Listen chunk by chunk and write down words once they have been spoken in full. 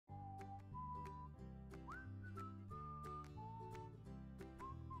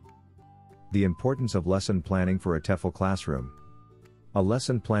The importance of lesson planning for a TEFL classroom. A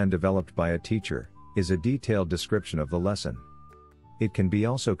lesson plan developed by a teacher is a detailed description of the lesson. It can be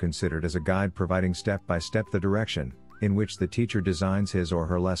also considered as a guide providing step by step the direction in which the teacher designs his or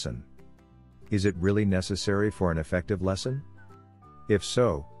her lesson. Is it really necessary for an effective lesson? If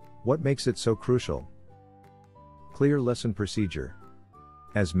so, what makes it so crucial? Clear lesson procedure.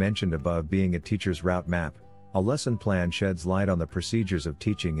 As mentioned above, being a teacher's route map, a lesson plan sheds light on the procedures of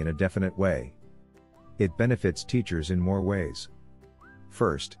teaching in a definite way. It benefits teachers in more ways.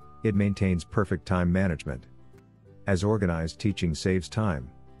 First, it maintains perfect time management. As organized teaching saves time.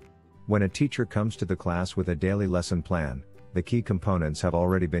 When a teacher comes to the class with a daily lesson plan, the key components have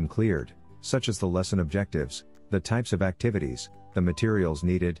already been cleared, such as the lesson objectives, the types of activities, the materials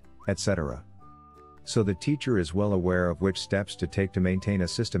needed, etc. So the teacher is well aware of which steps to take to maintain a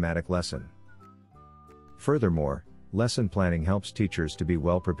systematic lesson. Furthermore, lesson planning helps teachers to be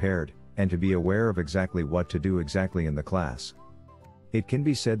well prepared, and to be aware of exactly what to do exactly in the class. It can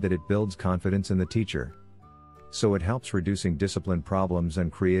be said that it builds confidence in the teacher. So it helps reducing discipline problems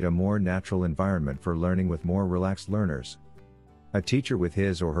and create a more natural environment for learning with more relaxed learners. A teacher with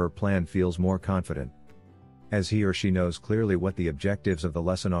his or her plan feels more confident, as he or she knows clearly what the objectives of the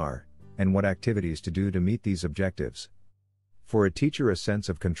lesson are, and what activities to do to meet these objectives. For a teacher, a sense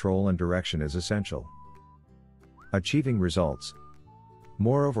of control and direction is essential. Achieving results.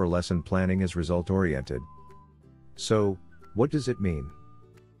 Moreover, lesson planning is result-oriented. So, what does it mean?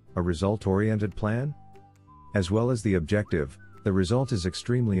 A result-oriented plan? As well as the objective, the result is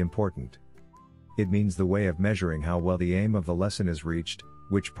extremely important. It means the way of measuring how well the aim of the lesson is reached,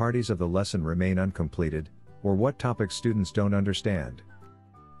 which parts of the lesson remain uncompleted, or what topics students don't understand.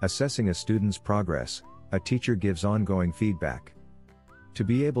 Assessing a student's progress, a teacher gives ongoing feedback. To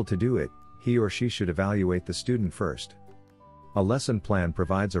be able to do it, he or she should evaluate the student first. A lesson plan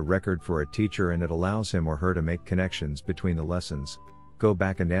provides a record for a teacher, and it allows him or her to make connections between the lessons, go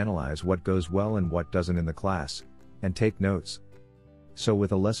back and analyze what goes well and what doesn't in the class, and take notes. So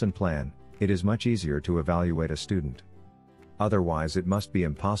with a lesson plan, it is much easier to evaluate a student. Otherwise, it must be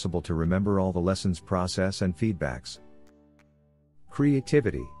impossible to remember all the lesson's process and feedbacks.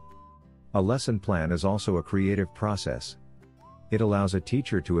 Creativity. A lesson plan is also a creative process. It allows a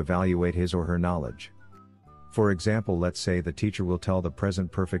teacher to evaluate his or her knowledge. For example, let's say the teacher will tell the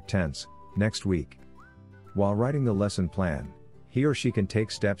present perfect tense next week. While writing the lesson plan, he or she can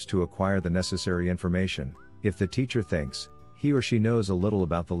take steps to acquire the necessary information, if the teacher thinks he or she knows a little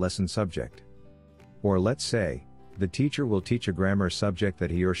about the lesson subject. Or let's say, the teacher will teach a grammar subject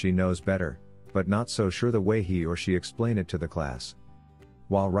that he or she knows better, but not so sure the way he or she explain it to the class.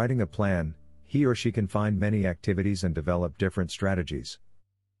 While writing a plan, he or she can find many activities and develop different strategies.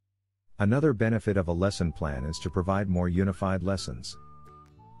 Another benefit of a lesson plan is to provide more unified lessons.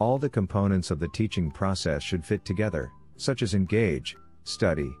 All the components of the teaching process should fit together, such as engage,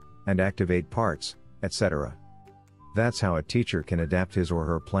 study, and activate parts, etc. That's how a teacher can adapt his or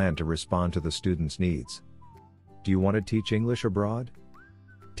her plan to respond to the student's needs. Do you want to teach English abroad?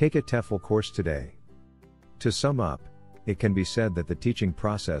 Take a TEFL course today. To sum up, it can be said that the teaching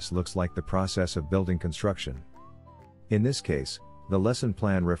process looks like the process of building construction. In this case, the lesson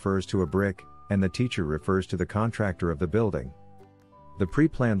plan refers to a brick, and the teacher refers to the contractor of the building. The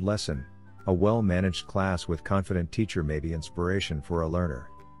pre-planned lesson, a well-managed class with confident teacher, may be inspiration for a learner.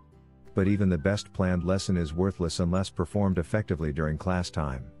 But even the best planned lesson is worthless unless performed effectively during class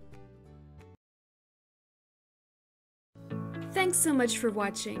time. Thanks so much for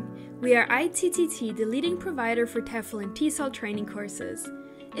watching. We are ITTT, the leading provider for TEFL and TESOL training courses.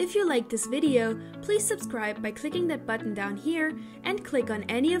 If you liked this video, please subscribe by clicking that button down here, and click on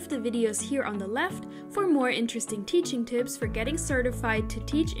any of the videos here on the left for more interesting teaching tips for getting certified to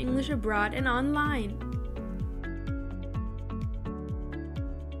teach English abroad and online.